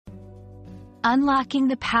Unlocking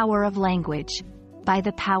the power of language by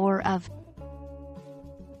the power of.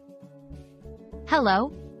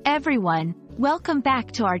 Hello, everyone. Welcome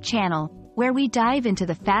back to our channel, where we dive into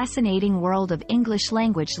the fascinating world of English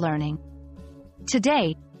language learning.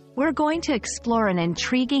 Today, we're going to explore an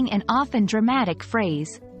intriguing and often dramatic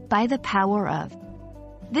phrase, by the power of.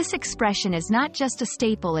 This expression is not just a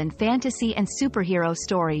staple in fantasy and superhero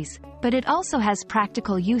stories, but it also has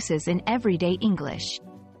practical uses in everyday English.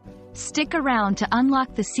 Stick around to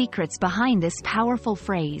unlock the secrets behind this powerful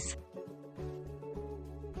phrase.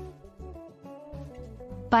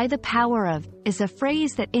 By the power of is a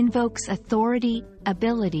phrase that invokes authority,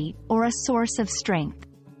 ability, or a source of strength.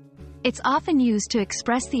 It's often used to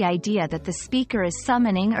express the idea that the speaker is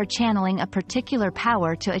summoning or channeling a particular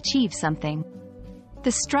power to achieve something.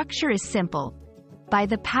 The structure is simple. By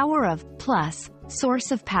the power of plus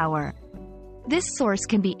source of power. This source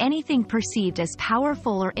can be anything perceived as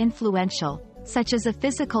powerful or influential, such as a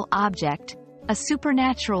physical object, a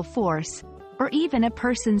supernatural force, or even a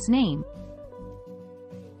person's name.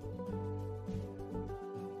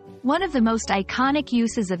 One of the most iconic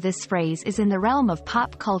uses of this phrase is in the realm of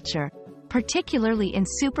pop culture, particularly in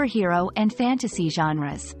superhero and fantasy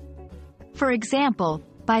genres. For example,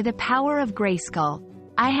 by the power of Grayskull,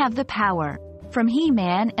 I have the power, from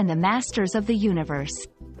He-Man and the Masters of the Universe.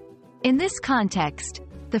 In this context,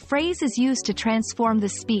 the phrase is used to transform the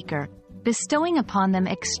speaker, bestowing upon them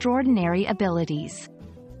extraordinary abilities.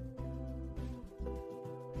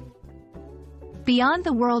 Beyond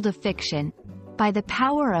the world of fiction, by the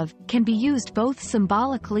power of can be used both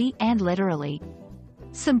symbolically and literally.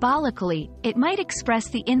 Symbolically, it might express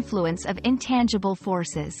the influence of intangible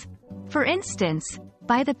forces. For instance,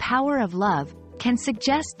 by the power of love can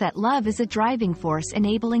suggest that love is a driving force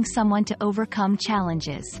enabling someone to overcome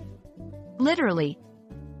challenges. Literally,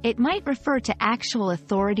 it might refer to actual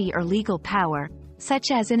authority or legal power, such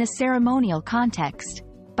as in a ceremonial context.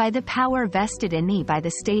 By the power vested in me by the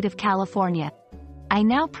state of California, I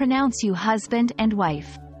now pronounce you husband and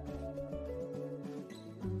wife.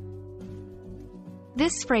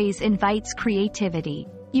 This phrase invites creativity.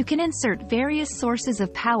 You can insert various sources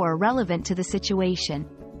of power relevant to the situation.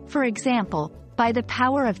 For example, by the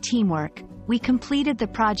power of teamwork, we completed the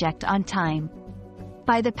project on time.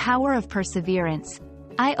 By the power of perseverance,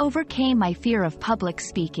 I overcame my fear of public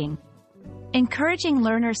speaking. Encouraging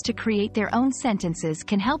learners to create their own sentences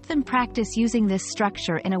can help them practice using this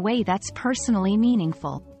structure in a way that's personally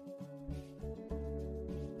meaningful.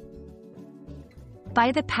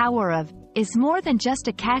 By the power of is more than just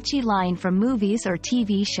a catchy line from movies or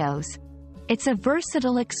TV shows. It's a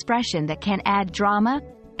versatile expression that can add drama,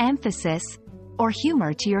 emphasis, or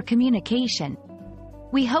humor to your communication.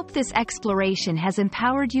 We hope this exploration has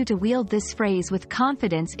empowered you to wield this phrase with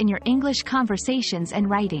confidence in your English conversations and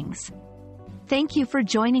writings. Thank you for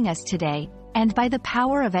joining us today, and by the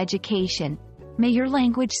power of education, may your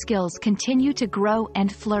language skills continue to grow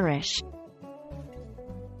and flourish.